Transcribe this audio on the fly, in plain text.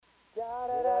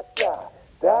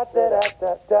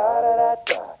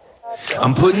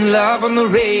I'm putting love on the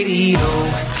radio,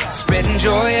 spreading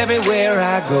joy everywhere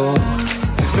I go.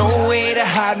 There's no way to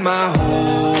hide my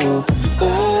hope.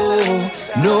 Oh,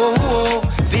 no,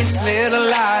 this little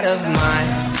light of mine,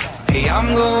 hey,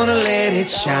 I'm gonna let it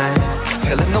shine.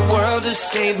 Telling the world to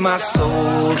save my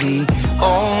soul, the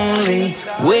only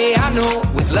way I know,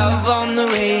 with love on the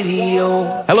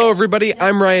radio. Hello, everybody.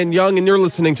 I'm Ryan Young, and you're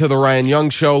listening to The Ryan Young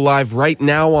Show live right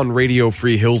now on Radio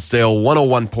Free Hillsdale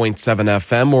 101.7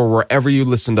 FM, or wherever you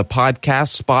listen to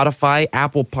podcasts, Spotify,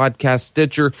 Apple Podcasts,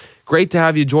 Stitcher. Great to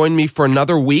have you join me for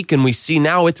another week, and we see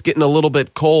now it's getting a little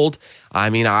bit cold. I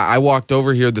mean, I walked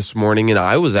over here this morning, and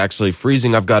I was actually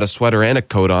freezing. I've got a sweater and a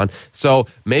coat on, so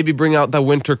maybe bring out the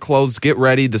winter clothes, get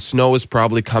ready. The snow is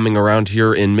probably coming around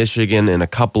here in Michigan in a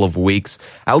couple of weeks.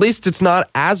 At least it's not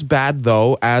as bad,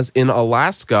 though, as in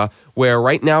Alaska, where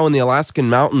right now in the Alaskan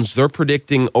mountains, they're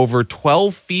predicting over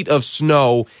 12 feet of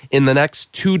snow in the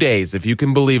next 2 days, if you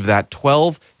can believe that.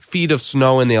 12 feet of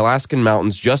snow in the Alaskan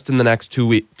mountains just in the next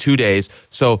 2 days.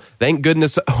 So thank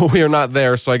goodness we are not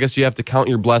there. So I guess you have to count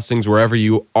your blessings wherever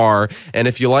you are. And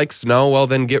if you like snow, well,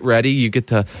 then get ready. You get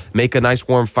to make a nice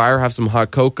warm fire, have some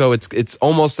hot cocoa. It's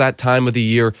almost that time of the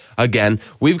year again.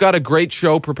 We've got a great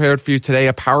show prepared for you today,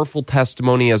 a powerful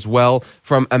testimony as well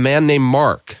from a man named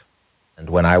Mark. And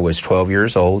when I was 12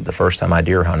 years old, the first time I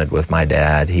deer hunted with my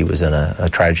dad, he was in a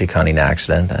tragic hunting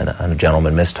accident, and a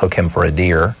gentleman mistook him for a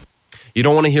deer. You're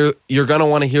going to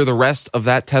want to hear the rest of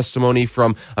that testimony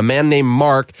from a man named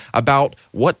Mark about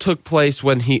what took place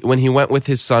when he went with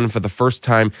his son for the first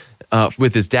time,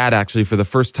 with his dad actually, for the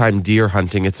first time deer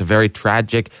hunting. It's a very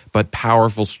tragic but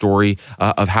powerful story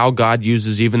of how God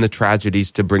uses even the tragedies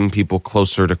to bring people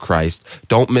closer to Christ.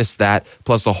 Don't miss that.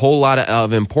 Plus a whole lot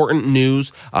of important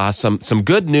news, some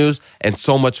good news, and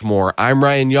so much more. I'm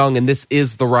Ryan Young, and this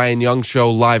is The Ryan Young Show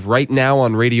live right now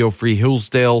on Radio Free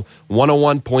Hillsdale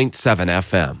 101.7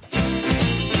 FM.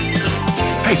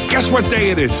 Hey, guess what day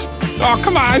it is? Oh,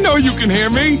 come on, I know you can hear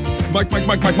me. Mike.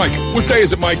 What day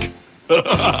is it, Mike?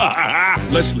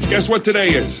 Leslie, guess what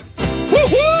today is?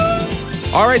 Woo-hoo!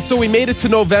 All right, so we made it to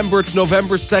November. It's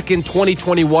November 2nd,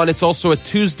 2021. It's also a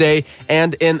Tuesday,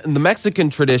 and in the Mexican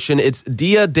tradition, it's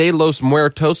Dia de los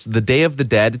Muertos, the Day of the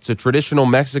Dead. It's a traditional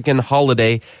Mexican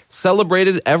holiday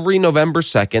celebrated every November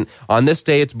 2nd. On this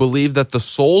day, it's believed that the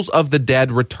souls of the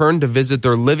dead return to visit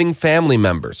their living family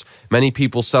members. Many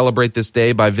people celebrate this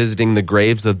day by visiting the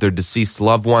graves of their deceased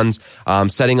loved ones,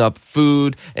 setting up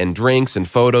food and drinks and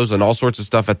photos and all sorts of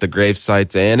stuff at the grave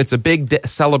sites, and it's a big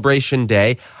celebration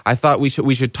day. I thought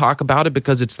we should talk about it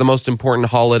because it's the most important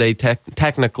holiday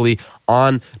technically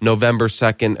on November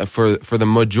 2nd for the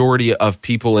majority of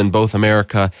people in both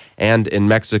America and in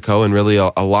Mexico, and really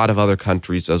a lot of other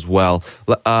countries as well.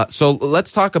 So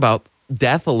let's talk about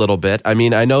death a little bit. I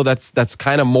mean, I know that's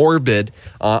kind of morbid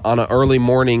on an early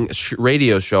morning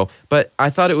radio show, but I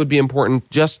thought it would be important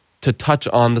just to touch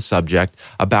on the subject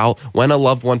about when a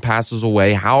loved one passes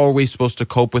away. How are we supposed to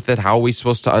cope with it? How are we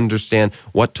supposed to understand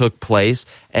what took place?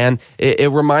 And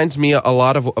it reminds me a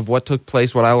lot of what took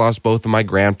place when I lost both of my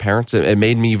grandparents. It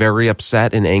made me very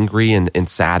upset and angry and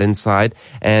sad inside.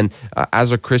 And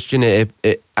as a Christian,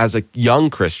 as a young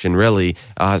Christian, really,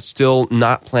 still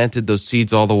not planted those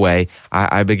seeds all the way,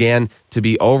 I began to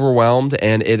be overwhelmed.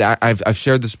 And I've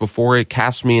shared this before. It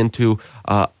cast me into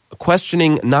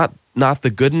questioning not the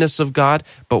goodness of God,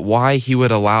 but why he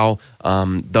would allow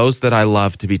those that I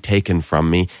love to be taken from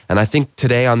me. And I think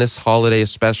today on this holiday,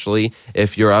 especially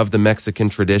if you're of the Mexican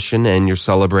tradition and you're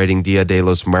celebrating Dia de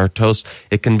los Muertos,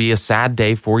 it can be a sad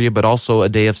day for you, but also a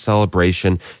day of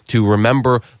celebration to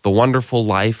remember the wonderful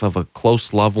life of a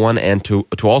close loved one, and to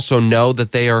also know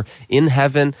that they are in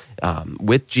heaven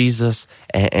with Jesus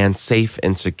and safe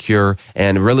and secure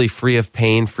and really free of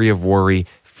pain, free of worry,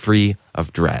 free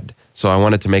of dread. So I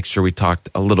wanted to make sure we talked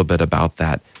a little bit about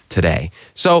that today.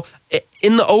 So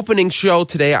in the opening show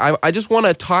today, I just want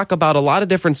to talk about a lot of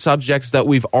different subjects that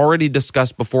we've already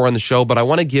discussed before on the show, but I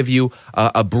want to give you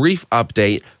a brief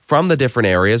update from the different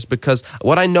areas, because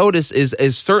what I notice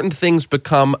is certain things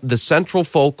become the central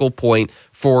focal point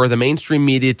for the mainstream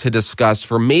media to discuss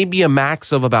for maybe a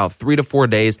max of about 3 to 4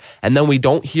 days, and then we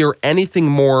don't hear anything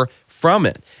more from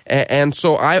it. And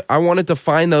so I wanted to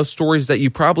find those stories that you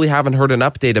probably haven't heard an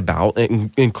update about,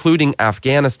 including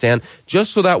Afghanistan,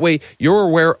 just so that way you're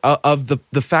aware of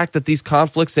the fact that these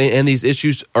conflicts and these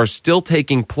issues are still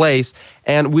taking place,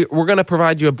 And we're going to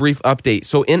provide you a brief update.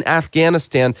 So in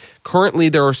Afghanistan, currently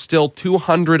there are still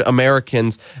 200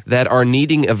 Americans that are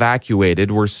needing evacuated.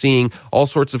 We're seeing all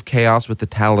sorts of chaos with the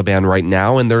Taliban right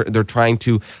now, and they're trying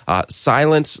to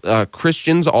silence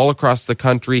Christians all across the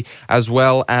country, as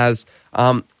well as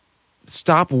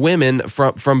stop women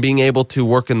from being able to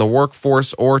work in the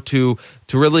workforce or to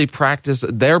really practice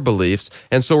their beliefs.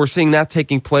 And so we're seeing that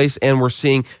taking place, and we're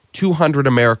seeing 200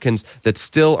 Americans that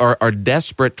still are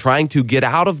desperate, trying to get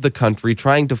out of the country,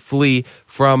 trying to flee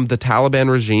from the Taliban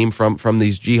regime, from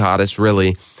these jihadists,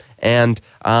 really. And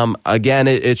again,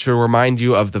 it should remind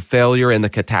you of the failure and the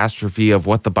catastrophe of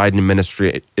what the Biden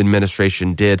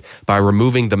administration did by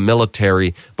removing the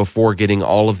military before getting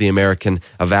all of the American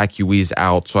evacuees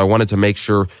out. So I wanted to make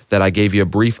sure that I gave you a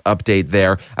brief update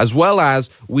there, as well as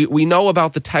we know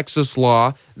about the Texas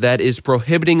law that is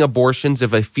prohibiting abortions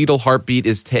if a fetal heartbeat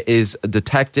is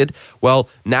detected. Well,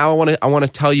 now I want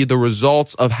to tell you the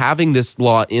results of having this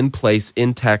law in place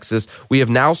in Texas. We have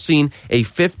now seen a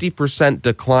 50%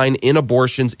 decline in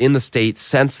abortions in the state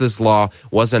since this law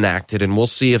was enacted, and we'll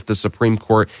see if the Supreme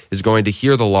Court is going to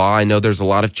hear the law. I know there's a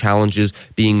lot of challenges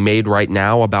being made right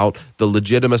now about the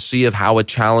legitimacy of how it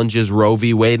challenges Roe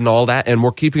v. Wade and all that, and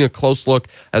we're keeping a close look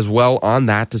as well on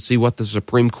that to see what the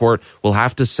Supreme Court will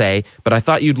have to say. But I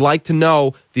thought you'd like to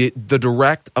know the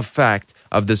direct effect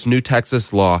of this new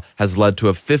Texas law has led to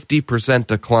a 50%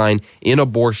 decline in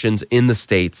abortions in the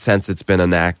state since it's been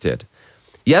enacted.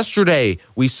 Yesterday,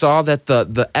 we saw that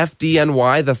the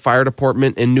FDNY, the fire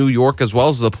department in New York, as well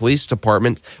as the police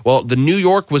department, well, the New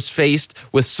York was faced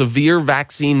with severe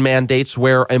vaccine mandates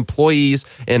where employees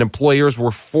and employers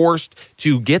were forced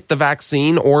to get the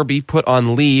vaccine or be put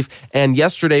on leave. And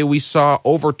yesterday, we saw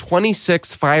over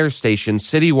 26 fire stations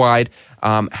citywide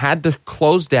had to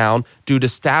close down due to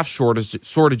staff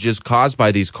shortages caused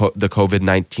by the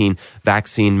COVID-19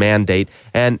 vaccine mandate.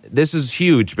 And this is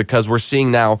huge because we're seeing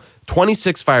now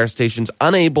 26 fire stations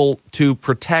unable to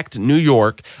protect New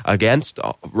York against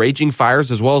raging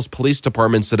fires, as well as police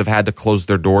departments that have had to close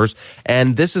their doors.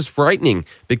 And this is frightening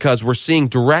because we're seeing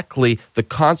directly the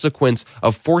consequence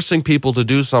of forcing people to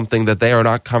do something that they are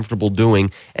not comfortable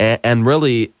doing, and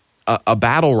really a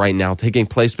battle right now taking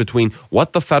place between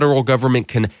what the federal government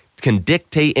can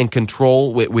dictate and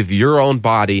control with your own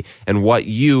body and what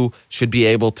you should be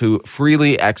able to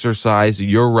freely exercise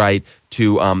your right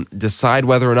to decide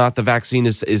whether or not the vaccine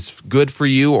is good for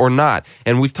you or not.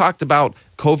 And we've talked about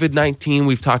COVID-19.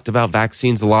 We've talked about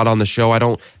vaccines a lot on the show. I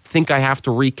don't think I have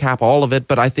to recap all of it,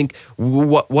 but I think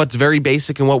what's very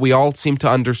basic and what we all seem to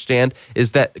understand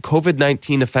is that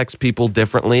COVID-19 affects people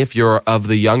differently. If you're of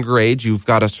the younger age, you've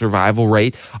got a survival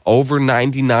rate over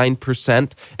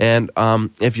 99%. And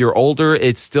if you're older,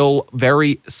 it's still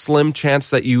very slim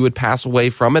chance that you would pass away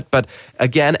from it. But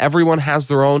again, everyone has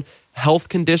their own health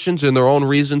conditions and their own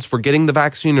reasons for getting the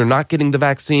vaccine or not getting the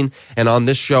vaccine. And on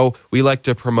this show, we like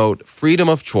to promote freedom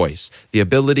of choice, the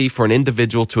ability for an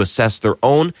individual to assess their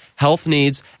own health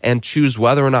needs and choose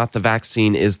whether or not the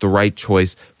vaccine is the right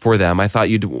choice for them. I thought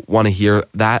you'd want to hear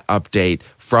that update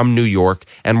from New York.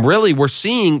 And really, we're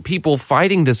seeing people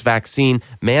fighting this vaccine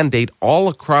mandate all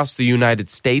across the United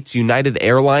States. United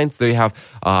Airlines, they have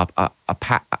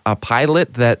a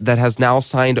pilot that has now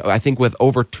signed, I think, with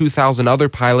over 2,000 other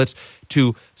pilots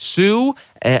to sue.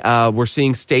 We're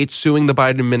seeing states suing the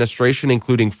Biden administration,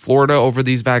 including Florida, over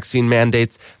these vaccine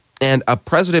mandates. And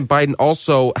President Biden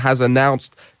also has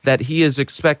announced that he is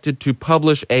expected to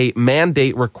publish a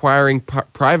mandate requiring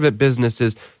private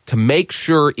businesses to make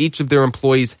sure each of their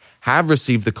employees have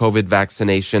received the COVID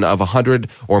vaccination of 100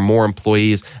 or more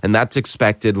employees, and that's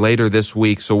expected later this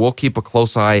week. So we'll keep a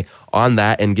close eye on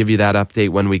that and give you that update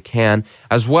when we can,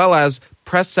 as well as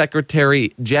Press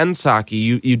Secretary Jen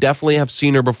Psaki. You definitely have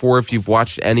seen her before if you've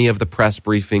watched any of the press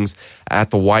briefings at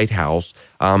the White House.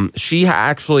 She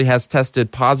actually has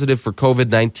tested positive for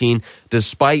COVID-19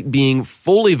 despite being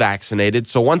fully vaccinated.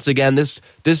 So once again, this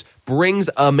brings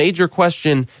a major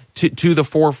question to the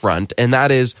forefront, and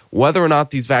that is whether or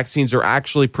not these vaccines are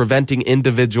actually preventing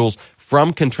individuals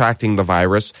from contracting the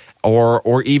virus,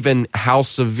 or even how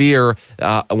severe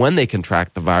when they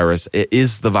contract the virus,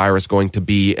 is the virus going to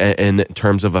be in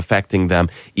terms of affecting them,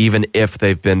 even if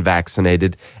they've been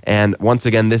vaccinated. And once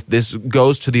again, this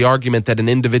goes to the argument that an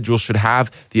individual should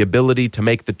have the ability to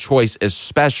make the choice,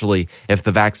 especially if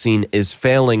the vaccine is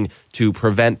failing to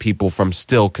prevent people from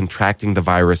still contracting the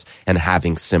virus and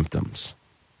having symptoms.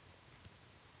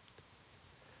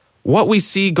 What we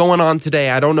see going on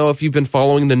today, I don't know if you've been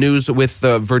following the news with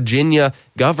the Virginia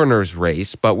governor's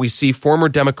race, but we see former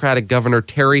Democratic Governor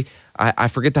Terry I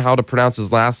forget how to pronounce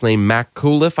his last name,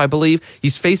 McAuliffe, I believe.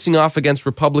 He's facing off against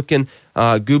Republican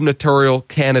gubernatorial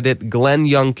candidate Glenn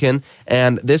Youngkin,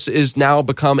 and this is now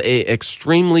become a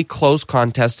extremely close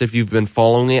contest if you've been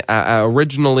following it.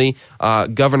 Originally,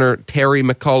 Governor Terry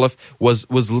McAuliffe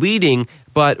was leading,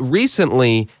 but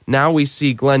recently, now we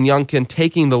see Glenn Youngkin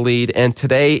taking the lead, and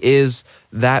today is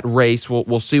that race.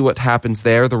 We'll see what happens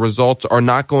there. The results are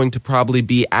not going to probably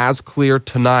be as clear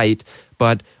tonight,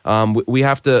 but we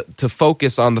have to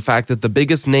focus on the fact that the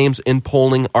biggest names in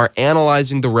polling are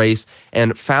analyzing the race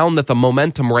and found that the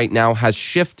momentum right now has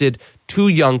shifted to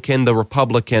Youngkin, the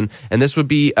Republican, and this would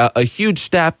be a huge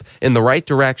step in the right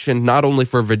direction, not only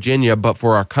for Virginia, but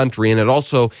for our country. And it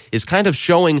also is kind of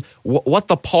showing what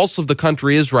the pulse of the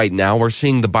country is right now. We're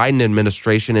seeing the Biden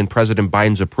administration and President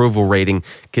Biden's approval rating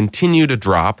continue to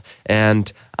drop,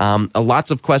 and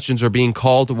lots of questions are being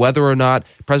called whether or not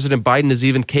President Biden is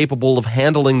even capable of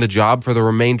handling the job for the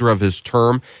remainder of his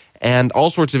term, and all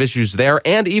sorts of issues there.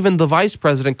 And even the Vice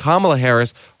President, Kamala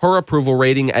Harris, her approval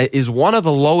rating is one of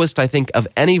the lowest, I think, of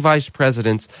any vice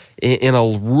presidents in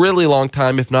a really long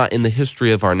time, if not in the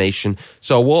history of our nation.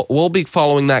 So we'll be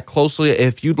following that closely.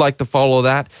 If you'd like to follow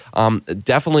that,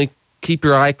 definitely keep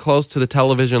your eye close to the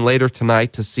television later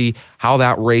tonight to see how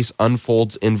that race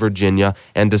unfolds in Virginia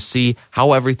and to see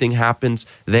how everything happens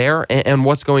there and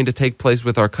what's going to take place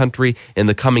with our country in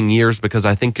the coming years, because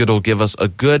I think it'll give us a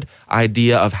good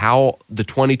idea of how the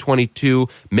 2022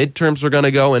 midterms are going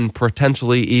to go and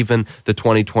potentially even the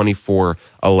 2024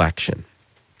 election.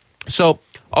 So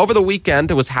over the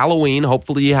weekend, it was Halloween.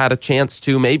 Hopefully you had a chance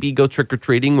to maybe go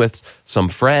trick-or-treating with some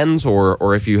friends,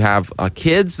 or if you have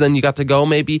kids, then you got to go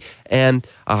maybe and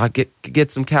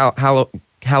get some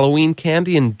Halloween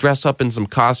candy and dress up in some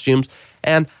costumes.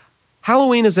 And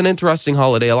Halloween is an interesting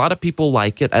holiday. A lot of people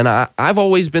like it, and I've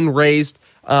always been raised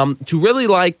to really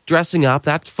like dressing up.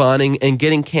 That's fun, and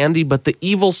getting candy. But the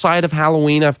evil side of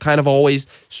Halloween I've kind of always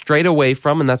strayed away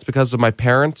from, and that's because of my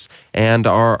parents and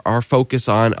our focus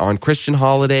on Christian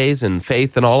holidays and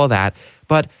faith and all of that.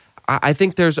 But I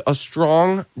think there's a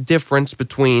strong difference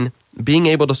between being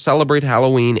able to celebrate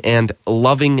Halloween and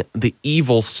loving the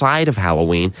evil side of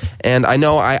Halloween. And I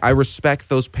know I respect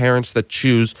those parents that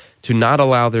choose to not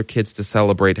allow their kids to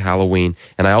celebrate Halloween.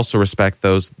 And I also respect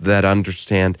those that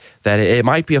understand that it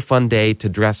might be a fun day to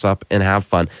dress up and have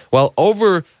fun. Well,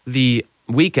 over the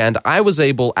weekend, I was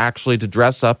able actually to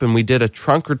dress up, and we did a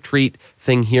trunk or treat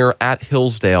thing here at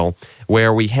Hillsdale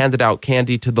where we handed out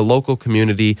candy to the local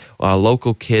community.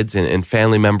 Local kids and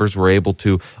family members were able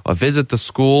to visit the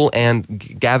school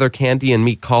and gather candy and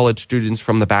meet college students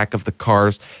from the back of the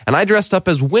cars. And I dressed up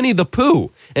as Winnie the Pooh.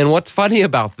 And what's funny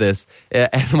about this,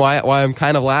 and why I'm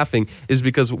kind of laughing, is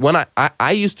because when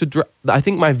I used to, I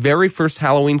think my very first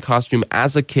Halloween costume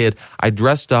as a kid, I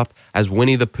dressed up as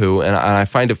Winnie the Pooh. And I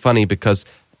find it funny because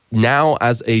now,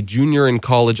 as a junior in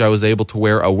college, I was able to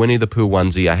wear a Winnie the Pooh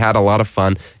onesie. I had a lot of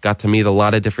fun, got to meet a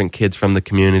lot of different kids from the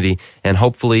community, and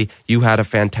hopefully you had a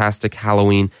fantastic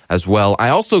Halloween as well. I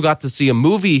also got to see a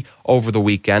movie over the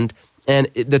weekend, and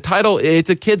the title, it's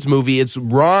a kid's movie. It's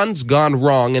Ron's Gone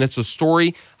Wrong, and it's a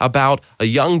story about a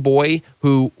young boy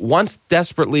who wants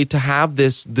desperately to have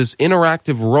this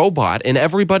interactive robot, and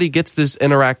everybody gets this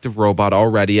interactive robot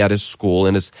already at his school.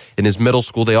 In his middle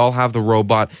school, they all have the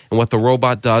robot, and what the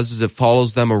robot does is it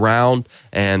follows them around,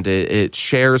 and it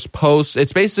shares posts.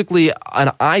 It's basically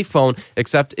an iPhone,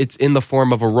 except it's in the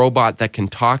form of a robot that can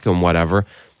talk and whatever.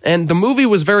 And the movie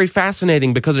was very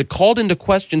fascinating because it called into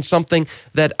question something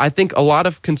that I think a lot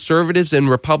of conservatives and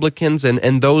Republicans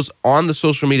and those on the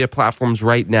social media platforms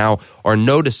right now are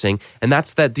noticing, and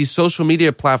that's that these social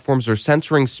media platforms are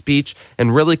censoring speech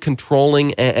and really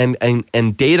controlling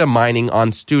and data mining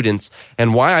on students.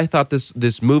 And why I thought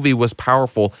this movie was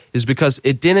powerful is because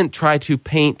it didn't try to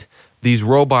paint these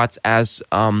robots as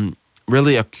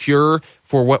really a cure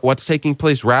for what's taking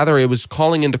place. Rather, it was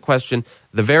calling into question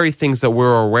the very things that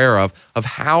we're aware of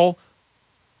how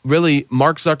really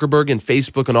Mark Zuckerberg and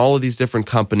Facebook and all of these different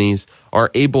companies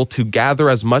are able to gather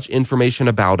as much information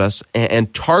about us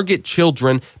and target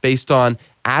children based on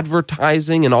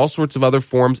advertising and all sorts of other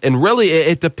forms. And really,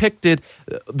 it depicted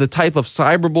the type of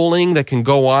cyberbullying that can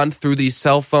go on through these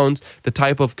cell phones, the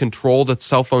type of control that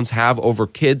cell phones have over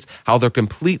kids, how they're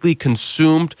completely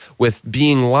consumed with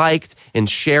being liked and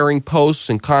sharing posts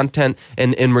and content,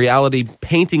 and in reality,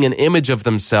 painting an image of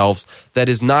themselves that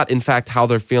is not, in fact, how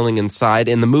they're feeling inside.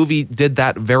 And the movie did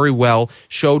that very well,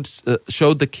 showed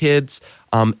the kids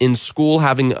in school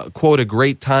having, quote, a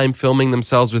great time filming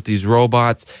themselves with these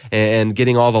robots and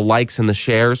getting all the likes and the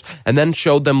shares, and then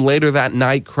showed them later that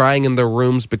night crying in their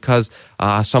rooms because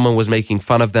someone was making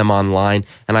fun of them online.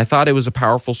 And I thought it was a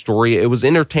powerful story. It was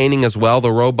entertaining as well.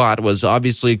 The robot was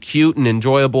obviously cute and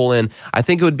enjoyable, and I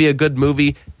think it would be a good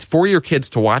movie for your kids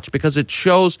to watch because it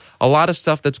shows a lot of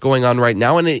stuff that's going on right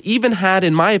now. And it even had,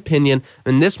 in my opinion,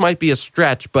 and this might be a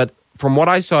stretch, but from what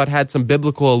I saw, it had some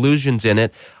biblical allusions in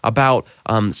it about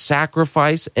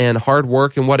sacrifice and hard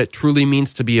work and what it truly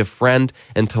means to be a friend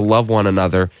and to love one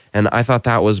another. And I thought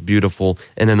that was beautiful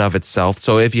in and of itself.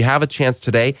 So if you have a chance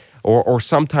today or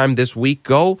sometime this week,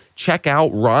 go check out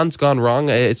Ron's Gone Wrong.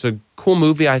 It's a cool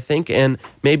movie, I think, and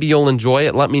maybe you'll enjoy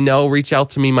it. Let me know. Reach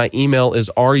out to me. My email is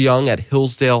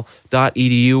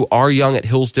ryoung@hillsdale.edu,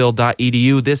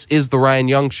 ryoung@hillsdale.edu. This is The Ryan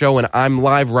Young Show, and I'm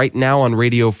live right now on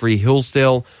Radio Free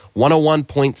Hillsdale,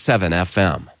 101.7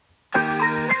 FM.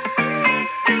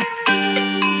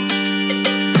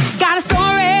 Got a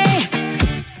story,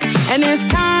 and it's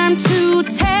time to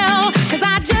tell, 'cause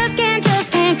I just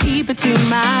can't keep it to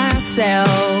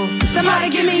myself. Somebody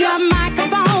give me a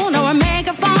microphone or a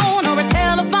megaphone or a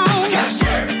telephone.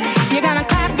 You're gonna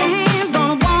clap your hands,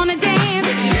 gonna wanna dance.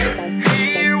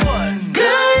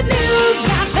 Good news,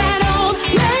 got that old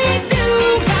late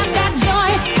new, got that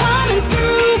joy coming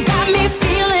through, got me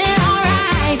feeling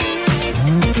alright.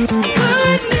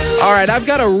 Good news. All right, I've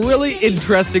got a really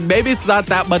interesting, maybe it's not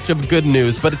that much of good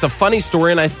news, but it's a funny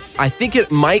story, and I think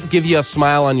it might give you a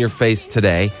smile on your face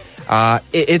today.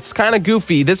 It's kind of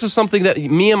goofy. This is something that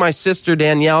me and my sister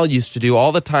Danielle used to do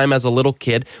all the time as a little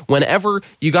kid. Whenever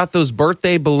you got those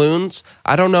birthday balloons,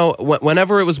 I don't know,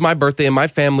 whenever it was my birthday in my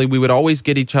family, we would always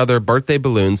get each other birthday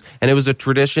balloons, and it was a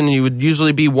tradition. You would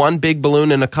usually be one big balloon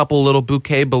and a couple little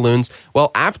bouquet balloons.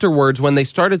 Well, afterwards, when they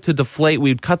started to deflate,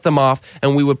 we'd cut them off,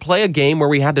 and we would play a game where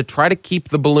we had to try to keep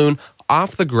the balloon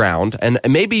off the ground. And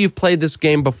maybe you've played this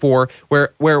game before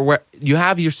where you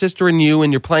have your sister and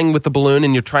you're playing with the balloon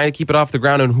and you're trying to keep it off the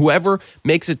ground, and whoever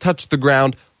makes it touch the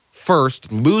ground first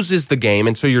loses the game.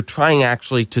 And so you're trying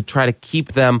actually to try to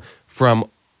keep them from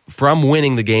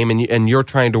winning the game, and you're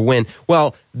trying to win.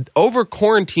 Well, over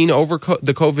quarantine,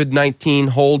 the COVID-19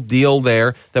 whole deal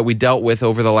there that we dealt with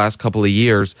over the last couple of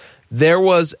years, there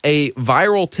was a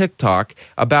viral TikTok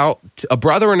about a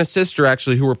brother and a sister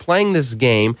actually who were playing this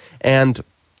game, and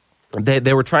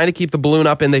they were trying to keep the balloon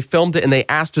up, and they filmed it, and they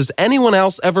asked, has anyone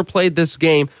else ever played this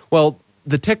game? Well,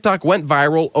 the TikTok went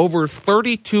viral. Over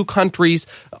 32 countries,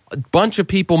 a bunch of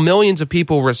people, millions of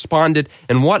people responded.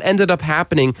 And what ended up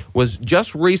happening was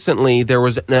just recently there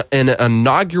was an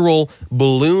inaugural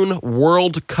Balloon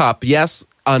World Cup. Yes,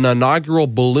 an inaugural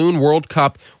Balloon World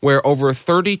Cup where over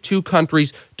 32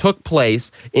 countries took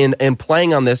place in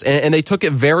playing on this, and they took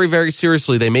it very, very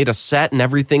seriously. They made a set and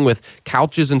everything with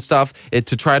couches and stuff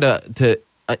to try to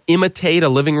imitate a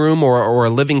living room or a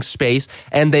living space,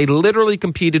 and they literally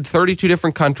competed 32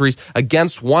 different countries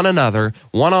against one another,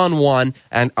 one-on-one,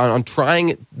 and on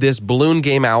trying this balloon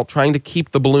game out, trying to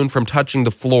keep the balloon from touching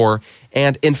the floor.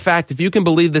 And in fact, if you can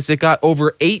believe this, it got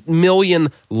over 8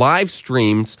 million live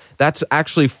streams. That's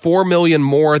actually 4 million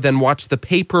more than watched the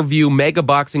pay-per-view mega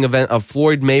boxing event of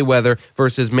Floyd Mayweather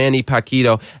versus Manny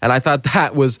Pacquiao. And I thought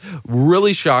that was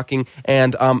really shocking.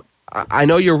 And I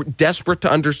know you're desperate to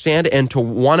understand and to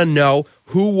want to know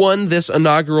who won this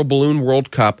inaugural Balloon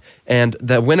World Cup, and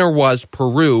the winner was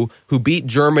Peru, who beat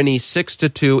Germany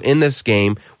 6-2 in this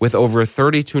game with over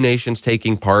 32 nations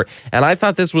taking part. And I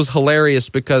thought this was hilarious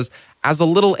because as a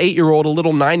little 8-year-old, a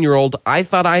little 9-year-old, I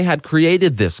thought I had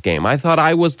created this game. I thought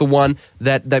I was the one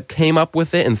that came up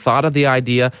with it and thought of the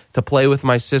idea to play with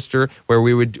my sister, where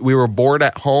we were bored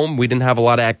at home. We didn't have a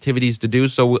lot of activities to do,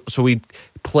 so we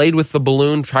played with the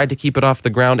balloon, tried to keep it off the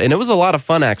ground, and it was a lot of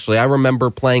fun, actually. I remember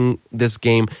playing this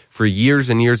game for years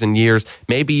and years and years.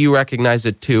 Maybe you recognize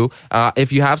it too.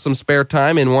 If you have some spare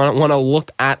time and want to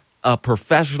look at a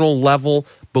professional level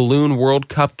Balloon World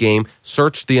Cup game,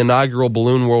 search the inaugural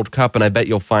Balloon World Cup, and I bet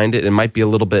you'll find it. It might be a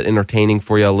little bit entertaining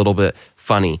for you, a little bit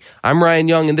funny. I'm Ryan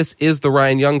Young, and this is The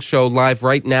Ryan Young Show, live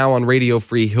right now on Radio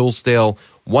Free Hillsdale,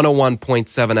 101.7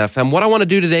 FM. What I want to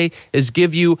do today is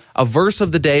give you a verse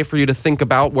of the day for you to think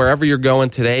about wherever you're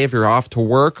going today, if you're off to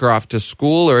work or off to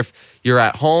school, or if you're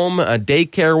at home,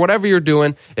 daycare, whatever you're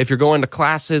doing, if you're going to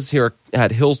classes here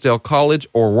at Hillsdale College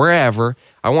or wherever.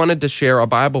 I wanted to share a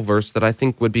Bible verse that I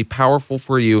think would be powerful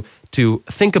for you to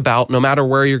think about no matter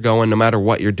where you're going, no matter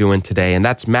what you're doing today. And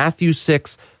that's Matthew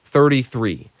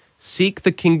 6:33. Seek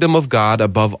the kingdom of God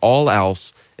above all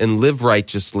else and live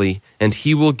righteously, and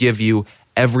he will give you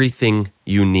everything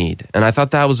you need. And I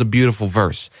thought that was a beautiful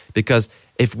verse, because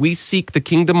if we seek the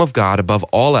kingdom of God above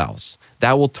all else,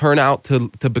 that will turn out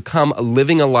to become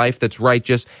living a life that's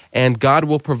righteous, and God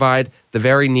will provide the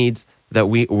very needs that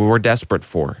we're desperate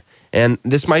for. And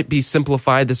this might be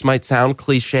simplified, this might sound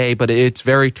cliche, but it's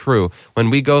very true. When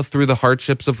we go through the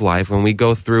hardships of life, when we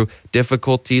go through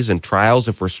difficulties and trials,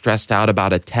 if we're stressed out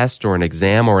about a test or an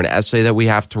exam or an essay that we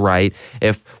have to write,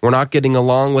 if we're not getting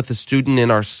along with a student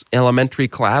in our elementary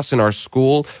class in our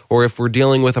school, or if we're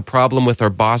dealing with a problem with our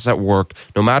boss at work,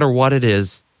 no matter what it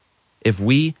is, if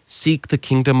we seek the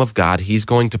kingdom of God, He's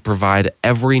going to provide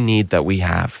every need that we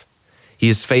have. He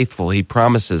is faithful. He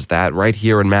promises that right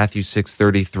here in Matthew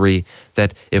 6:33,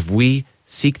 that if we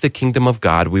seek the kingdom of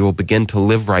God, we will begin to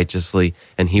live righteously,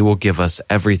 and He will give us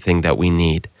everything that we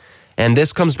need. And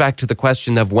this comes back to the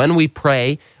question of when we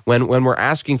pray, when we're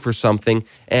asking for something,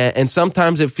 and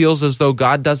sometimes it feels as though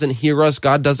God doesn't hear us,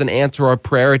 God doesn't answer our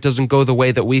prayer, it doesn't go the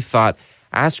way that we thought.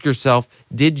 Ask yourself,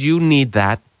 did you need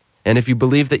that? And if you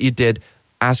believe that you did,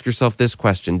 ask yourself this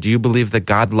question: do you believe that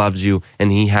God loves you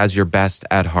and He has your best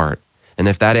at heart? And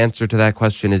if that answer to that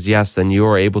question is yes, then you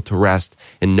are able to rest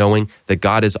in knowing that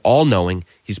God is all-knowing,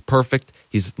 He's perfect,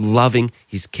 He's loving,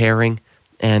 He's caring,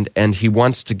 and He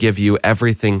wants to give you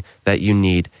everything that you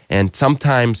need. And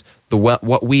sometimes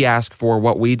what we ask for,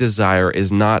 what we desire,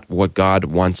 is not what God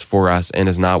wants for us and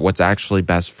is not what's actually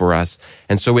best for us.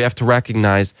 And so we have to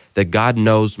recognize that God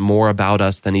knows more about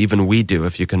us than even we do,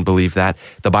 if you can believe that.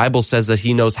 The Bible says that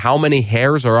He knows how many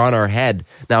hairs are on our head.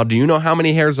 Now, do you know how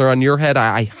many hairs are on your head?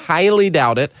 I highly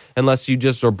doubt it, unless you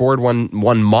just are bored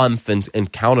one month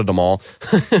and counted them all.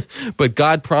 But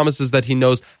God promises that He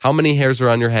knows how many hairs are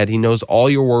on your head. He knows all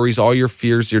your worries, all your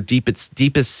fears, your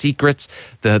deepest secrets,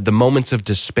 the moments of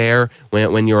despair,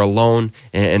 when you're alone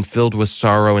and filled with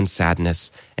sorrow and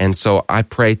sadness. And so I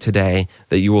pray today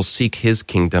that you will seek His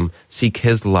kingdom, seek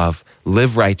His love,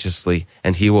 live righteously,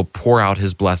 and He will pour out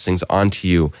His blessings onto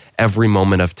you every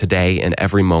moment of today and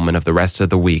every moment of the rest of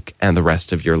the week and the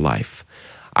rest of your life.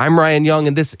 I'm Ryan Young,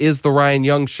 and this is The Ryan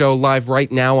Young Show, live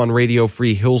right now on Radio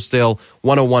Free Hillsdale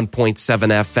 101.7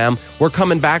 FM. We're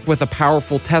coming back with a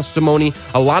powerful testimony,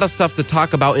 a lot of stuff to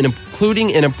talk about,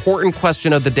 including an important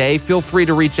question of the day. Feel free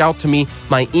to reach out to me.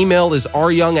 My email is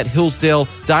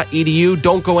ryoung@hillsdale.edu.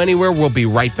 Don't go anywhere. We'll be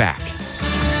right back.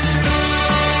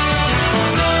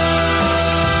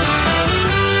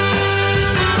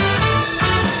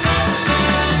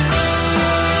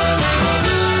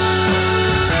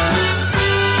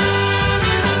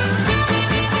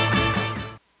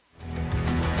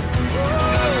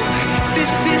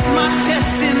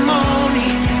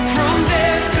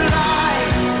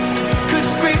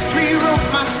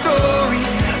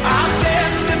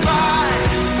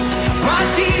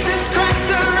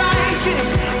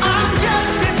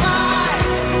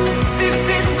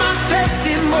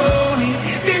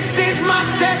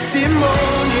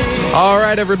 All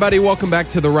right, everybody, welcome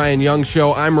back to The Ryan Young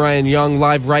Show. I'm Ryan Young,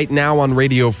 live right now on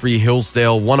Radio Free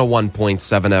Hillsdale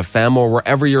 101.7 FM, or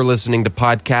wherever you're listening to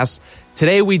podcasts.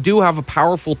 Today, we do have a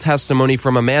powerful testimony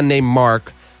from a man named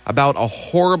Mark about a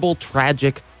horrible,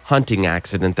 tragic hunting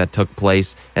accident that took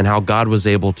place and how God was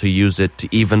able to use it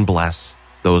to even bless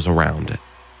those around it.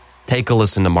 Take a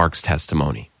listen to Mark's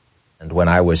testimony. And when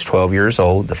I was 12 years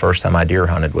old, the first time I deer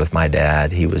hunted with my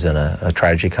dad, he was in a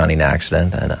tragic hunting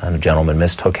accident, and a gentleman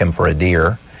mistook him for a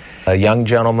deer. A young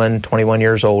gentleman, 21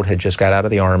 years old, had just got out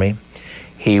of the Army.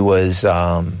 He was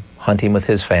hunting with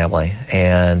his family,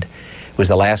 and it was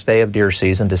the last day of deer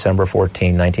season, December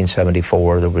 14,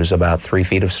 1974. There was about 3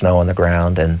 feet of snow on the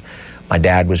ground, and my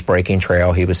dad was breaking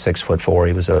trail. He was 6'4".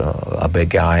 He was a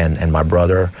big guy, and my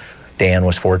brother, Dan,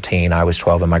 was 14. I was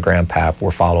 12, and my grandpap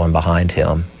were following behind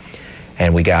him.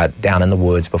 And we got down in the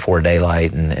woods before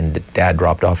daylight, and Dad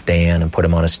dropped off Dan and put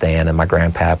him on a stand, and my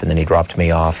grandpap, and then he dropped me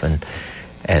off. And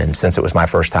since it was my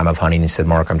first time of hunting, he said,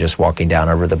 "Mark, I'm just walking down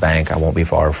over the bank. I won't be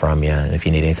far from you. And if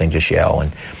you need anything, just yell."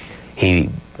 And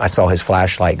I saw his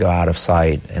flashlight go out of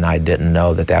sight, and I didn't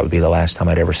know that would be the last time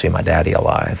I'd ever see my daddy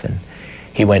alive. And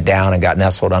he went down and got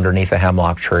nestled underneath a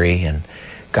hemlock tree and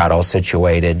got all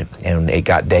situated, and it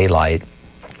got daylight.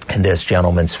 And this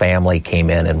gentleman's family came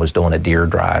in and was doing a deer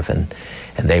drive, and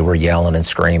they were yelling and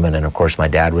screaming. And, of course, my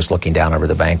dad was looking down over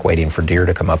the bank waiting for deer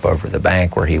to come up over the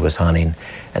bank where he was hunting.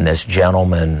 And this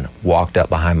gentleman walked up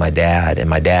behind my dad. And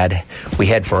my dad, we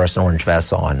had fluorescent orange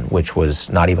vests on, which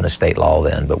was not even a state law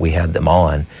then, but we had them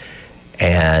on.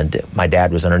 And my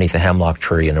dad was underneath a hemlock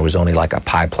tree, and there was only like a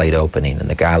pie plate opening. And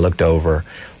the guy looked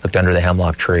under the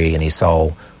hemlock tree, and he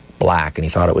saw black, and he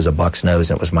thought it was a buck's nose,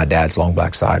 and it was my dad's long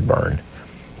black sideburn. And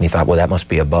he thought, well, that must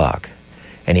be a buck.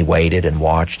 And he waited and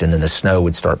watched, and then the snow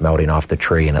would start melting off the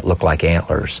tree, and it looked like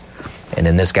antlers. And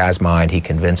in this guy's mind, he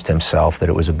convinced himself that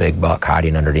it was a big buck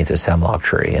hiding underneath this hemlock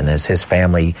tree. And as his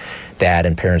family, dad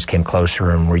and parents came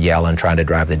closer and were yelling, trying to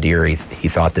drive the deer, he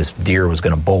thought this deer was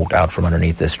going to bolt out from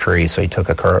underneath this tree. So he took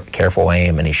a careful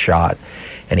aim and he shot,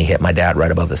 and he hit my dad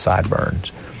right above the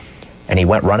sideburns. And he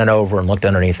went running over and looked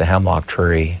underneath the hemlock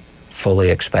tree, fully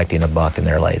expecting a buck, and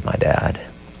there laid my dad.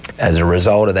 As a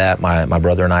result of that, my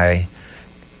brother and I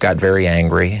got very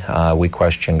angry. We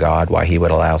questioned God, why he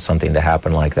would allow something to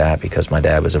happen like that, because my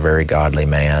dad was a very godly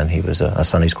man. He was a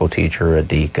Sunday school teacher, a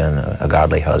deacon, a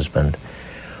godly husband.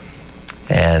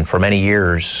 And for many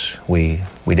years, we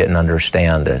didn't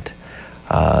understand it.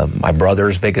 My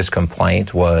brother's biggest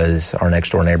complaint was our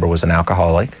next-door neighbor was an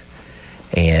alcoholic,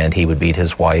 and he would beat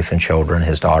his wife and children.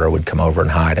 His daughter would come over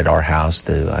and hide at our house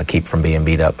to keep from being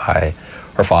beat up by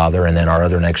her father. And then our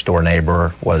other next-door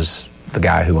neighbor was the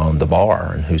guy who owned the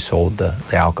bar and who sold the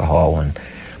alcohol. And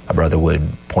my brother would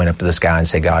point up to this guy and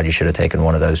say, God, you should have taken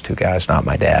one of those two guys, not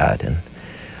my dad. And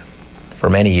for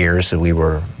many years, we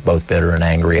were both bitter and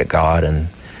angry at God. And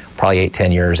probably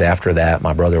 8-10 years after that,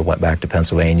 my brother went back to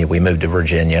Pennsylvania. We moved to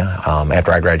Virginia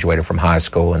after I graduated from high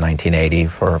school in 1980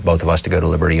 for both of us to go to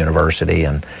Liberty University.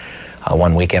 And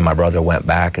one weekend, my brother went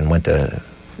back and went to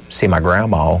see my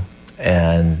grandma.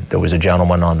 And there was a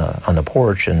gentleman on the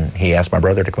porch, and he asked my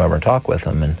brother to come over and talk with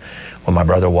him. And when my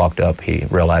brother walked up, he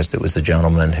realized it was the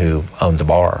gentleman who owned the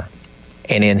bar.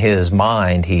 And in his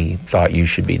mind, he thought, you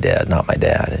should be dead, not my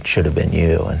dad. It should have been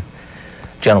you. And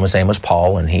the gentleman's name was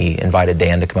Paul, and he invited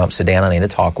Dan to come up and said, Dan, I need to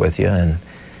talk with you. And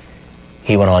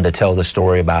he went on to tell the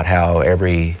story about how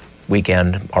every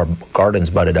weekend our gardens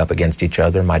butted up against each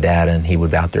other. My dad and he would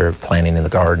be out there planting in the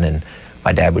garden, and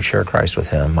my dad would share Christ with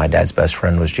him. My dad's best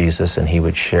friend was Jesus, and he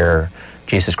would share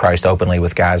Jesus Christ openly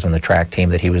with guys on the track team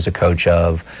that he was a coach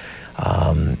of.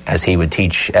 As he would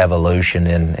teach evolution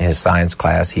in his science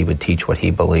class, he would teach what he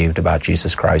believed about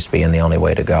Jesus Christ being the only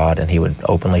way to God, and he would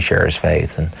openly share his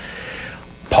faith. And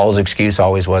Paul's excuse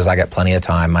always was, I got plenty of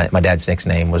time. My dad's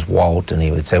nickname was Walt, and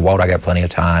he would say, Walt, I got plenty of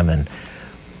time. And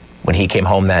when he came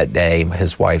home that day,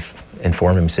 his wife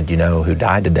informed him, said, you know who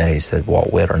died today? He said,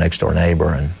 Walt Witt, our next-door neighbor.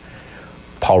 And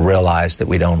Paul realized that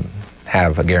we don't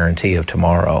have a guarantee of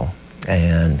tomorrow.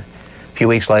 And a few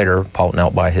weeks later, Paul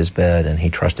knelt by his bed and he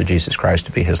trusted Jesus Christ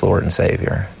to be his Lord and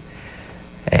Savior.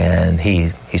 And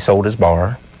he sold his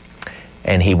bar,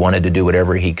 and he wanted to do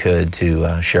whatever he could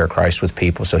to share Christ with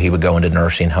people. So he would go into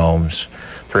nursing homes,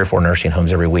 3 or 4 nursing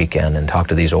homes every weekend, and talk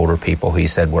to these older people who he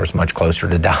said were much closer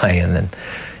to dying. And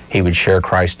he would share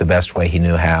Christ the best way he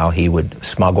knew how. He would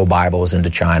smuggle Bibles into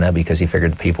China because he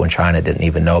figured the people in China didn't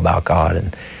even know about God.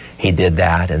 And he did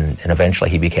that, and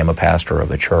eventually he became a pastor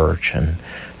of a church and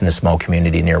in a small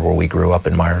community near where we grew up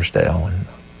in Myersdale, and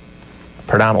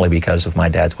predominantly because of my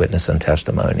dad's witness and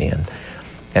testimony. And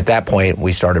at that point,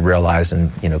 we started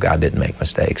realizing, God didn't make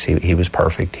mistakes. He was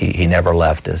perfect. He never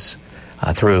left us.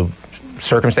 Through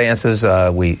circumstances,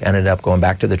 we ended up going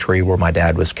back to the tree where my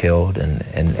dad was killed, and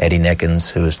Eddie Nickens,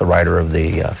 who is the writer of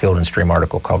the Field and Stream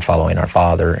article called Following Our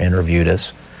Father, interviewed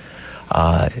us.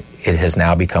 It has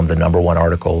now become the #1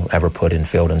 article ever put in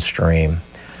Field and Stream.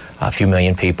 A few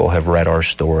million people have read our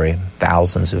story.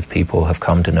 Thousands of people have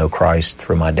come to know Christ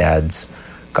through my dad's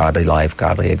godly life,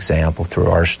 godly example,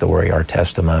 through our story, our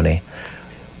testimony.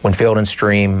 When Field and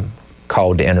Stream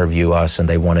called to interview us and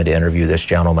they wanted to interview this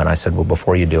gentleman, I said, well,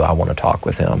 before you do, I want to talk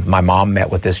with him. My mom met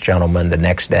with this gentleman the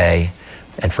next day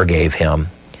and forgave him.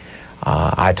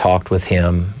 I talked with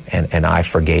him and I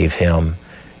forgave him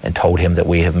and told him that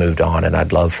we have moved on, and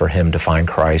I'd love for him to find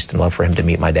Christ and love for him to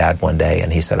meet my dad one day.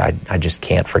 And he said, I just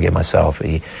can't forgive myself.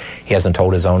 He hasn't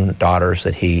told his own daughters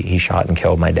that he shot and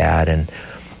killed my dad. And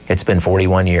it's been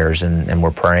 41 years, and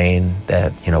we're praying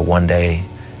that, one day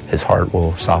his heart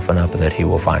will soften up and that he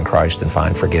will find Christ and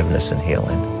find forgiveness and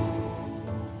healing.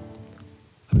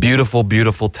 A beautiful,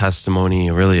 beautiful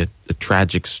testimony, really a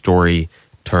tragic story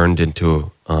turned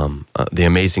into the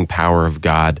amazing power of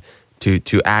God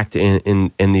to act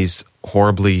in these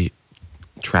horribly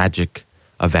tragic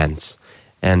events.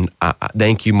 And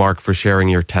thank you, Mark, for sharing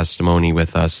your testimony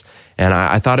with us. And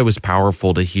I thought it was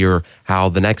powerful to hear how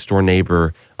the next-door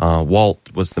neighbor, Walt,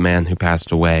 was the man who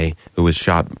passed away, who was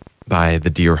shot by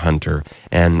the deer hunter.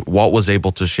 And Walt was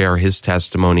able to share his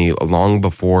testimony long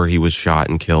before he was shot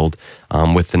and killed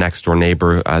with the next-door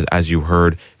neighbor, as you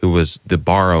heard, who was the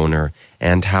bar owner,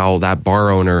 and how that bar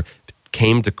owner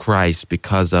came to Christ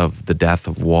because of the death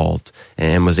of Walt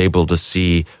and was able to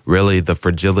see really the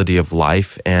fragility of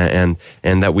life and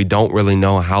that we don't really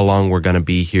know how long we're going to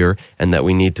be here and that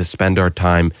we need to spend our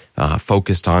time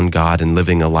focused on God and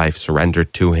living a life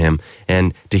surrendered to Him.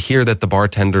 And to hear that the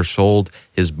bartender sold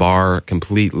his bar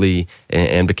completely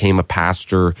and became a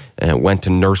pastor and went to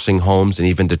nursing homes and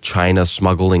even to China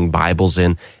smuggling Bibles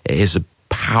in is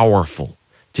powerful.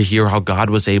 To hear how God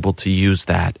was able to use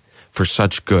that for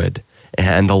such good.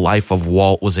 And the life of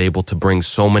Walt was able to bring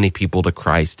so many people to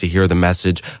Christ, to hear the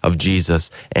message of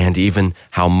Jesus, and even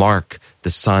how Mark,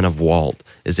 the son of Walt,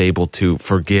 is able to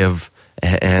forgive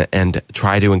and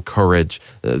try to encourage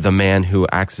the man who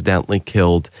accidentally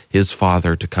killed his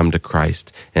father to come to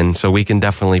Christ. And so we can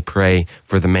definitely pray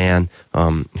for the man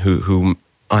who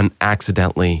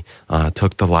accidentally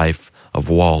took the life of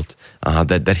Walt,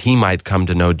 that he might come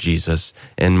to know Jesus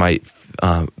and might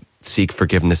seek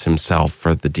forgiveness himself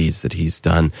for the deeds that he's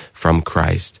done from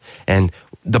Christ. And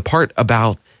the part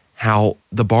about how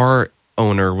the bar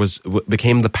owner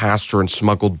became the pastor and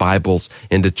smuggled Bibles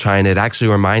into China, it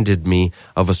actually reminded me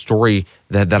of a story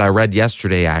that I read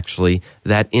yesterday, actually,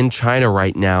 that in China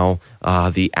right now,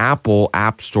 the Apple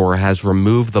App Store has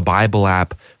removed the Bible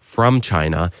app from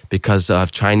China because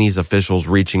of Chinese officials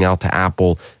reaching out to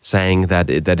Apple saying that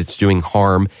it's doing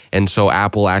harm. And so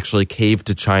Apple actually caved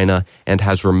to China and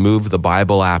has removed the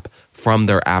Bible app from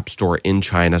their app store in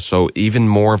China. So even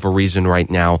more of a reason right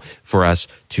now for us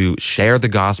to share the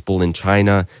gospel in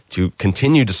China, to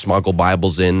continue to smuggle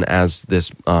Bibles in as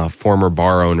this former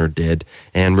bar owner did,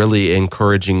 and really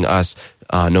encouraging us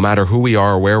no matter who we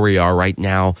are or where we are right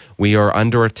now, we are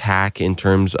under attack in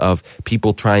terms of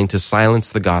people trying to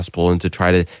silence the gospel and to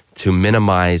try to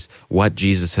minimize what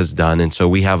Jesus has done. And so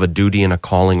we have a duty and a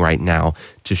calling right now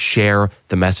to share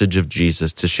the message of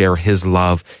Jesus, to share His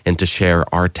love, and to share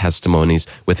our testimonies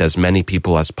with as many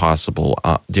people as possible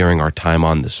during our time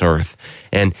on this earth.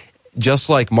 And just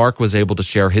like Mark was able to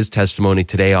share his testimony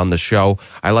today on the show,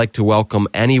 I like to welcome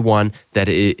anyone that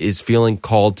is feeling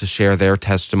called to share their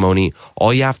testimony.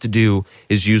 All you have to do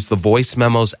is use the Voice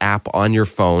Memos app on your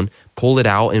phone, pull it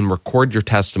out and record your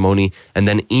testimony, and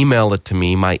then email it to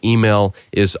me. My email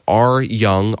is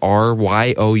ryoung,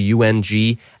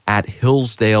 RYOUNG, at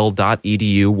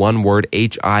hillsdale.edu, one word,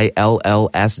 HILLSDALE.edu.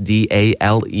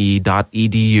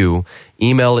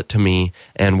 Email it to me,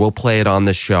 and we'll play it on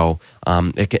the show.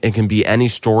 It can be any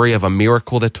story of a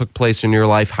miracle that took place in your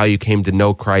life, how you came to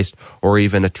know Christ, or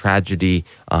even a tragedy.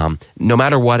 No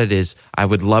matter what it is, I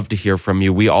would love to hear from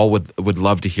you. We all would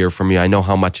love to hear from you. I know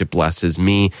how much it blesses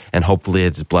me, and hopefully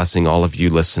it's blessing all of you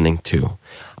listening too.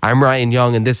 I'm Ryan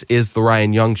Young, and this is The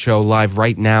Ryan Young Show, live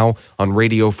right now on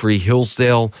Radio Free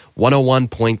Hillsdale,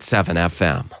 101.7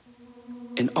 FM.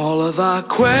 In all of our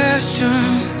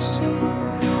questions,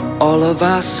 all of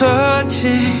our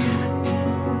searching,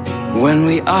 when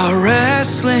we are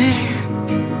wrestling,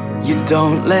 you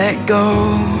don't let go.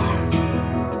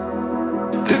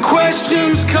 The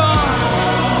questions come,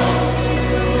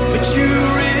 but you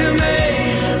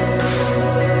remain.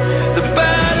 The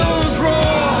battles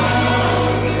roar,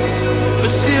 but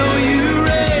still you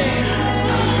reign.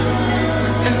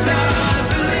 And I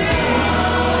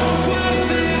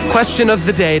believe. Question of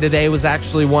the day today was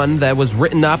actually one that was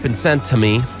written up and sent to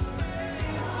me.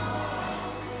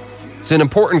 It's an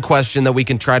important question that we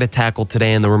can try to tackle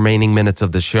today in the remaining minutes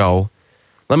of the show.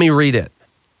 Let me read it.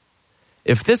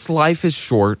 If this life is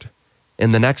short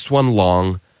and the next one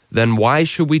long, then why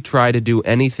should we try to do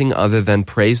anything other than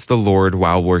praise the Lord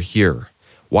while we're here?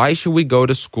 Why should we go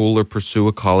to school or pursue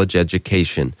a college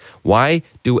education? Why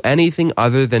do anything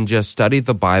other than just study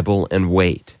the Bible and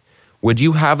wait? Would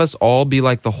you have us all be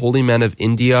like the holy men of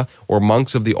India or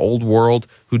monks of the old world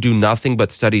who do nothing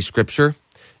but study Scripture?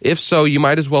 If so, you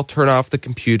might as well turn off the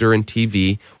computer and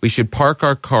TV. We should park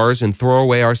our cars and throw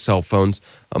away our cell phones.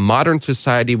 A modern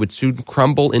society would soon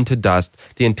crumble into dust.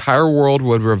 The entire world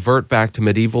would revert back to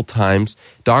medieval times.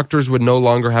 Doctors would no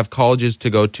longer have colleges to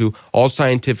go to. All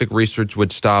scientific research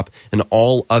would stop, and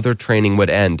all other training would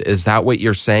end. Is that what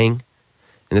you're saying?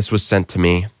 And this was sent to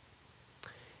me.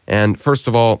 And first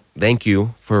of all, thank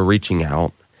you for reaching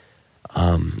out.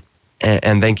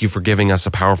 And thank you for giving us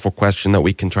a powerful question that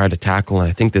we can try to tackle. And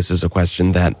I think this is a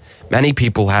question that many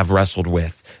people have wrestled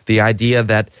with. The idea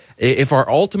that if our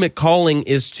ultimate calling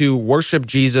is to worship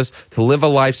Jesus, to live a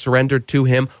life surrendered to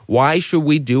Him, why should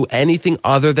we do anything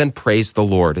other than praise the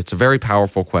Lord? It's a very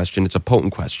powerful question. It's a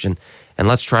potent question. And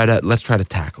let's try to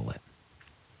tackle it.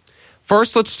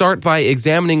 First, let's start by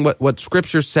examining what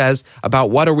Scripture says about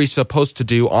what are we supposed to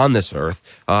do on this earth.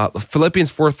 Philippians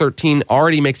 4:13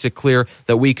 already makes it clear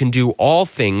that we can do all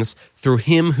things through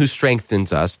Him who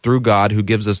strengthens us, through God who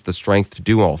gives us the strength to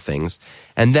do all things.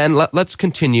 And then let's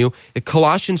continue.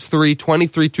 Colossians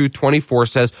 3:23-24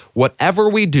 says, whatever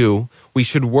we do, we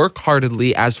should work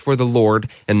heartedly as for the Lord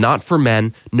and not for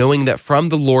men, knowing that from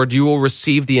the Lord you will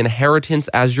receive the inheritance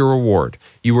as your reward.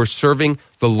 You are serving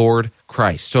the Lord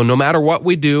Christ. So no matter what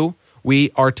we do,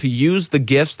 we are to use the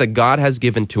gifts that God has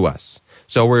given to us.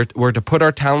 So we're to put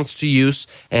our talents to use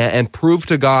and prove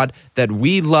to God that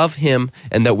we love Him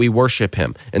and that we worship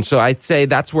Him. And so I'd say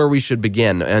that's where we should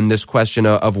begin. And this question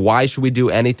of why should we do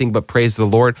anything but praise the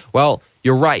Lord? Well,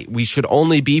 you're right. We should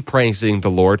only be praising the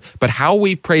Lord. But how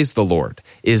we praise the Lord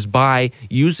is by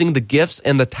using the gifts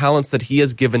and the talents that He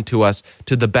has given to us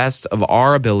to the best of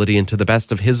our ability and to the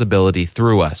best of His ability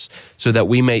through us, so that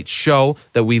we may show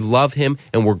that we love Him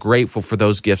and we're grateful for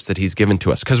those gifts that He's given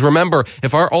to us. Because remember,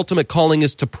 if our ultimate calling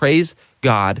is to praise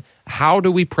God, how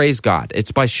do we praise God?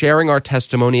 It's by sharing our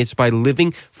testimony. It's by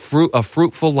living a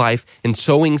fruitful life and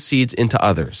sowing seeds into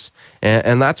others.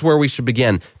 And that's where we should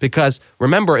begin. Because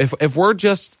remember, if we're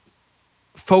just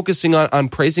focusing on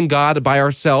praising God by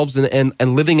ourselves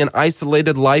and living an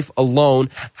isolated life alone,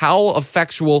 how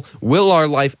effectual will our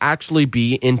life actually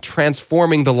be in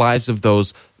transforming the lives of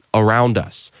those around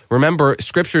us? Remember,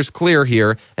 Scripture's clear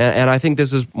here, and I think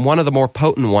this is one of the more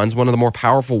potent ones, one of the more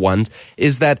powerful ones,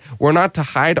 is that we're not to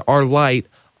hide our light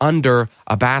under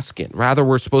a basket. Rather,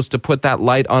 we're supposed to put that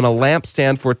light on a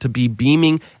lampstand for it to be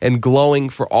beaming and glowing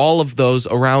for all of those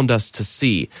around us to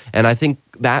see. And I think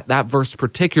that verse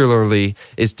particularly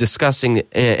is discussing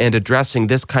and addressing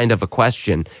this kind of a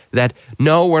question, that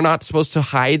no, we're not supposed to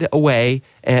hide away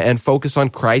and focus on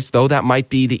Christ, though that might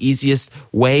be the easiest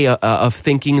way of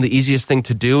thinking. The easiest thing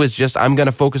to do is just, I'm going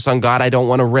to focus on God. I don't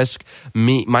want to risk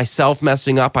myself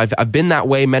messing up. I've been that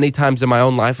way many times in my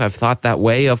own life. I've thought that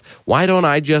way of, why don't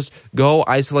I just go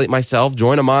isolate myself,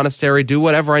 join a monastery, do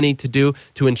whatever I need to do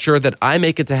to ensure that I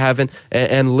make it to heaven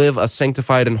and live a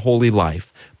sanctified and holy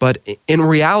life. But in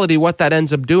reality, what that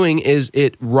ends up doing is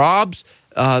it robs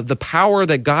the power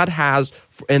that God has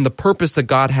and the purpose that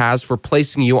God has for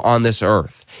placing you on this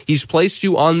earth. He's placed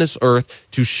you on this earth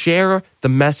to share the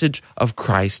message of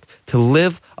Christ, to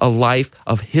live a life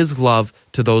of His love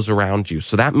to those around you.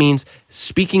 So that means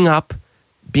speaking up,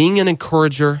 being an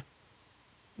encourager,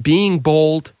 being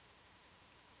bold,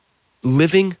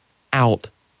 living out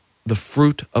the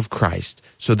fruit of Christ,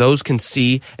 so those can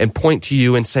see and point to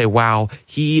you and say, wow,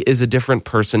 he is a different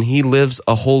person. He lives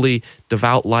a holy,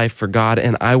 devout life for God,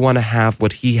 and I want to have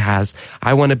what he has.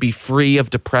 I want to be free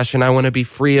of depression. I want to be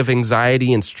free of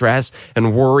anxiety and stress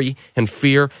and worry and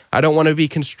fear. I don't want to be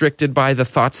constricted by the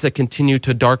thoughts that continue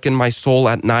to darken my soul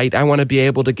at night. I want to be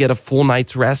able to get a full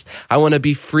night's rest. I want to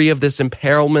be free of this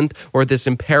impairment or this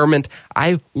impairment.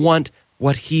 I want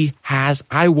what he has.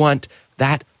 I want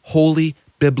that holy,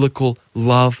 biblical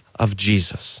love of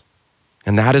Jesus.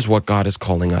 And that is what God is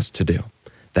calling us to do.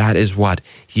 That is what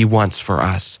he wants for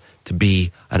us, to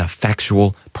be an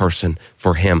effectual person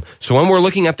for him. So when we're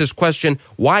looking at this question,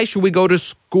 why should we go to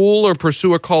school or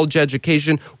pursue a college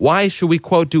education? Why should we,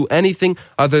 quote, do anything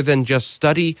other than just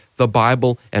study the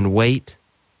Bible and wait?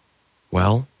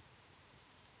 Well,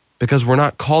 because we're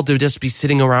not called to just be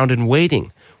sitting around and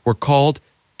waiting. We're called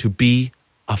to be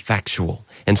effectual.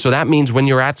 And so that means when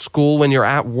you're at school, when you're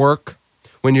at work,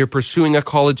 when you're pursuing a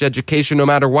college education, no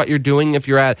matter what you're doing, if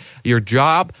you're at your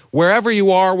job, wherever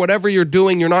you are, whatever you're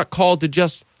doing, you're not called to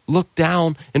just look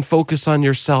down and focus on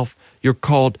yourself. You're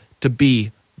called to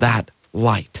be that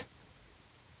light.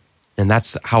 And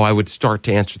that's how I would start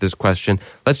to answer this question.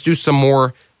 Let's do some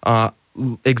more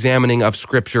examining of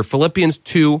Scripture. Philippians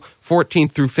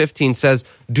 2:14-15 says,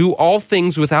 "Do all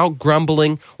things without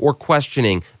grumbling or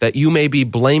questioning, that you may be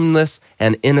blameless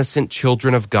and innocent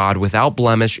children of God, without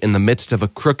blemish in the midst of a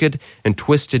crooked and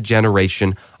twisted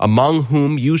generation, among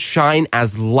whom you shine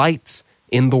as lights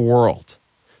in the world."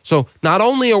 So not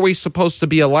only are we supposed to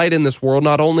be a light in this world,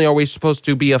 not only are we supposed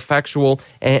to be effectual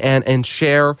and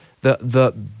share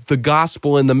the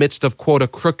gospel in the midst of, quote, a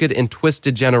crooked and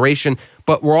twisted generation,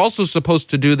 but we're also supposed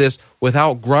to do this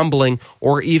without grumbling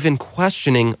or even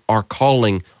questioning our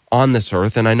calling on this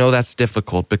earth. And I know that's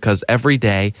difficult because every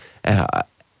day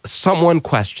someone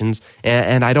questions,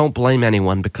 and I don't blame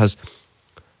anyone, because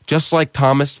just like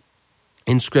Thomas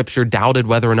in Scripture doubted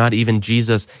whether or not even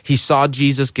Jesus, he saw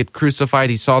Jesus get crucified,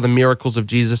 he saw the miracles of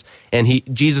Jesus, and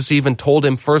Jesus even told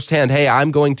him firsthand, hey,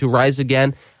 I'm going to rise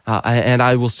again, and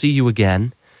I will see you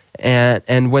again.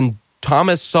 And when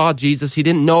Thomas saw Jesus. He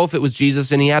didn't know if it was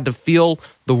Jesus, and he had to feel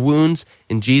the wounds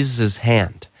in Jesus'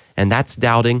 hand. And that's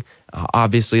doubting.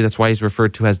 Obviously, that's why he's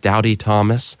referred to as Doubty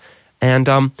Thomas.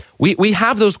 And we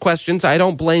have those questions. I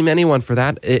don't blame anyone for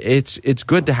that. It's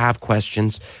good to have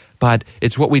questions, but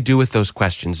it's what we do with those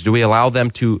questions. Do we allow them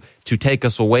to take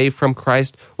us away from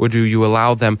Christ, or do you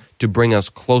allow them to bring us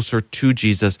closer to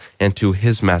Jesus and to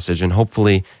his message? And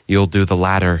hopefully you'll do the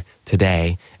latter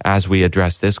today as we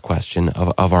address this question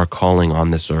of our calling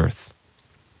on this earth.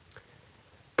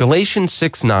 Galatians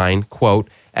 6:9, quote,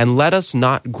 "And let us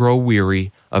not grow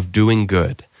weary of doing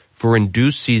good, for in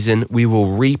due season we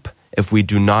will reap if we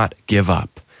do not give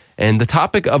up." And the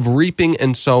topic of reaping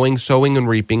and sowing and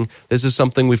reaping, this is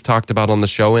something we've talked about on the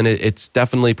show, and it's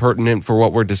definitely pertinent for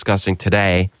what we're discussing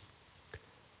today.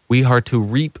 We are to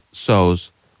reap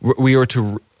sows. We are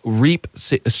to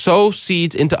sow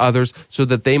seeds into others so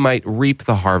that they might reap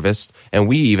the harvest, and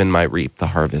we even might reap the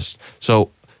harvest. So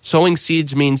sowing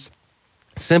seeds means,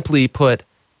 simply put,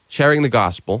 sharing the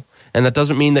gospel. And that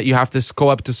doesn't mean that you have to go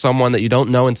up to someone that you don't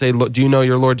know and say, "Do you know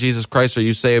your Lord Jesus Christ? Are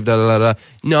you saved?" Da, da, da, da.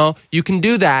 No, you can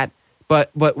do that. But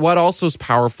what also is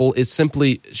powerful is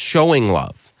simply showing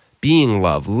love, being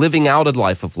love, living out a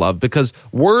life of love, because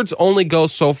words only go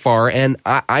so far. And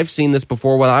I've seen this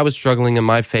before when I was struggling in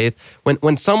my faith.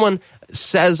 When someone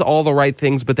says all the right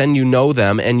things, but then you know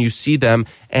them and you see them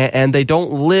and they don't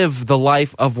live the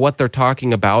life of what they're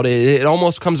talking about, it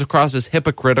almost comes across as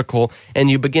hypocritical,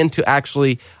 and you begin to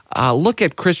actually look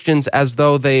at Christians as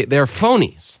though they're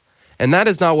phonies. And that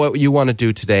is not what you want to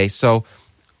do today. So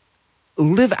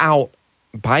live out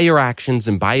by your actions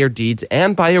and by your deeds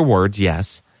and by your words,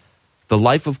 yes, the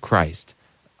life of Christ,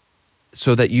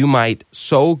 so that you might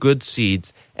sow good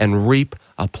seeds and reap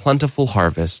a plentiful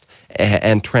harvest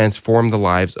and transform the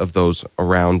lives of those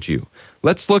around you.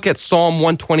 Let's look at Psalm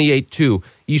 128:2.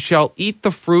 "You shall eat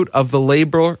the fruit of the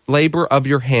labor of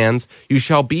your hands. You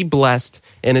shall be blessed,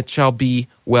 and it shall be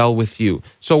well with you."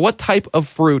 So what type of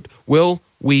fruit will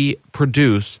we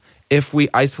produce if we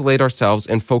isolate ourselves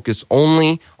and focus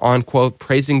only on, quote,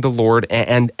 praising the Lord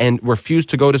and refuse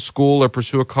to go to school or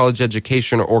pursue a college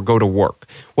education or go to work?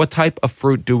 What type of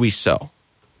fruit do we sow?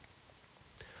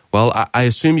 Well, I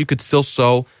assume you could still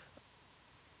sow.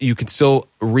 You could still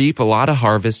reap a lot of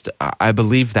harvest. I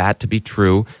believe that to be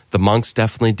true. The monks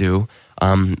definitely do,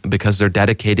 because they're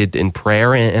dedicated in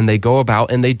prayer and they go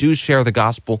about and they do share the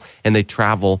gospel and they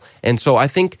travel. And so I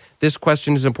think this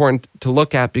question is important to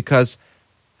look at, because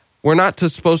we're not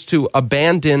supposed to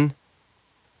abandon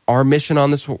our mission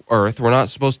on this earth. We're not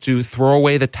supposed to throw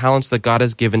away the talents that God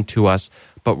has given to us,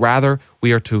 but rather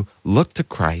we are to look to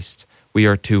Christ. We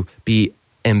are to be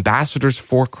ambassadors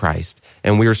for Christ,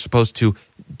 and we are supposed to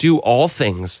do all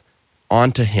things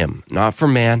unto him, not for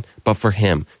man, but for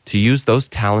him, to use those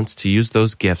talents, to use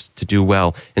those gifts to do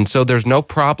well. And so there's no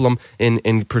problem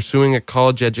in pursuing a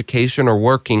college education or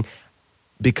working,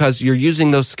 because you're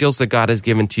using those skills that God has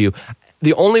given to you.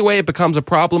 The only way it becomes a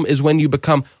problem is when you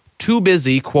become too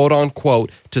busy, quote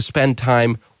unquote, to spend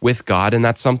time with God. And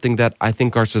that's something that I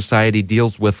think our society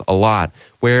deals with a lot,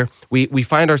 where we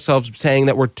find ourselves saying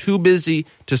that we're too busy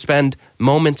to spend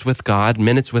moments with God,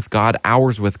 minutes with God,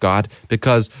 hours with God,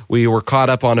 because we were caught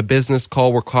up on a business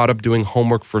call, we're caught up doing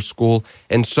homework for school.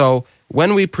 And so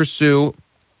when we pursue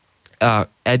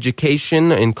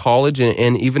education in college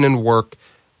and even in work,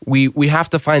 we have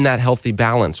to find that healthy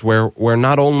balance where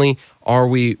not only are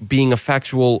we being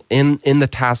effectual in the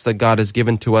task that God has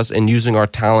given to us and using our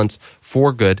talents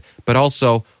for good, but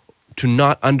also to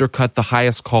not undercut the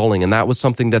highest calling. And that was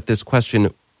something that this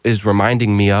question is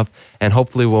reminding me of, and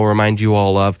hopefully will remind you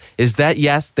all of, is that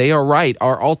yes, they are right.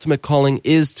 Our ultimate calling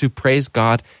is to praise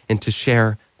God and to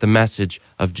share the message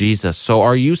of Jesus. So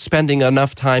are you spending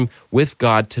enough time with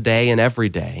God today and every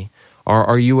day? Or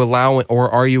are you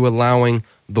allowing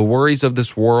the worries of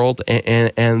this world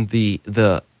and the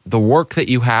work that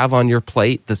you have on your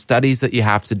plate, the studies that you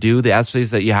have to do, the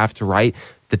essays that you have to write,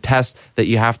 the tests that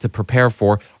you have to prepare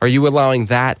for, are you allowing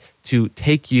that to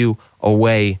take you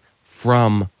away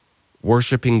from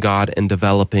worshiping God and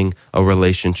developing a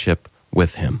relationship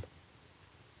with him?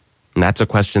 And that's a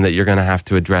question that you're going to have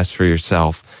to address for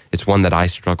yourself. It's one that I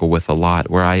struggle with a lot,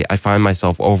 where I find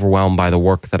myself overwhelmed by the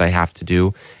work that I have to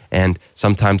do, and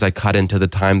sometimes I cut into the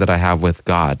time that I have with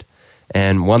God.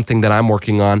 And one thing that I'm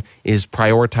working on is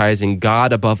prioritizing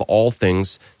God above all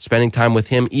things, spending time with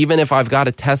him. Even if I've got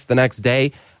a test the next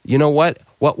day, you know what?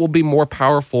 What will be more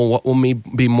powerful, what will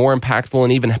be more impactful,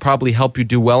 and even probably help you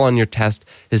do well on your test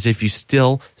is if you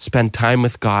still spend time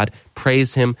with God,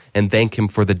 praise him, and thank him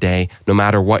for the day, no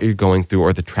matter what you're going through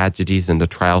or the tragedies and the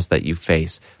trials that you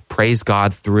face. praise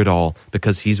God through it all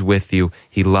because He's with you,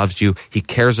 He loves you, He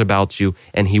cares about you,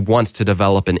 and He wants to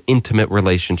develop an intimate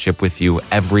relationship with you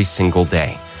every single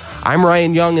day. I'm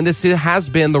Ryan Young, and this has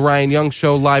been The Ryan Young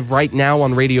Show, live right now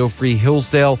on Radio Free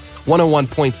Hillsdale,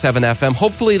 101.7 FM.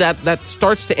 Hopefully that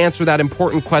starts to answer that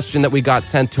important question that we got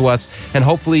sent to us, and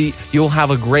hopefully you'll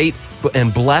have a great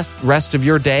and blessed rest of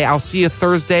your day. I'll see you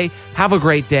Thursday. Have a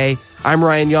great day. I'm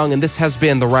Ryan Young, and this has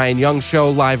been The Ryan Young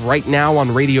Show, live right now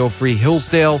on Radio Free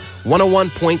Hillsdale,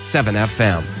 101.7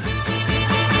 FM.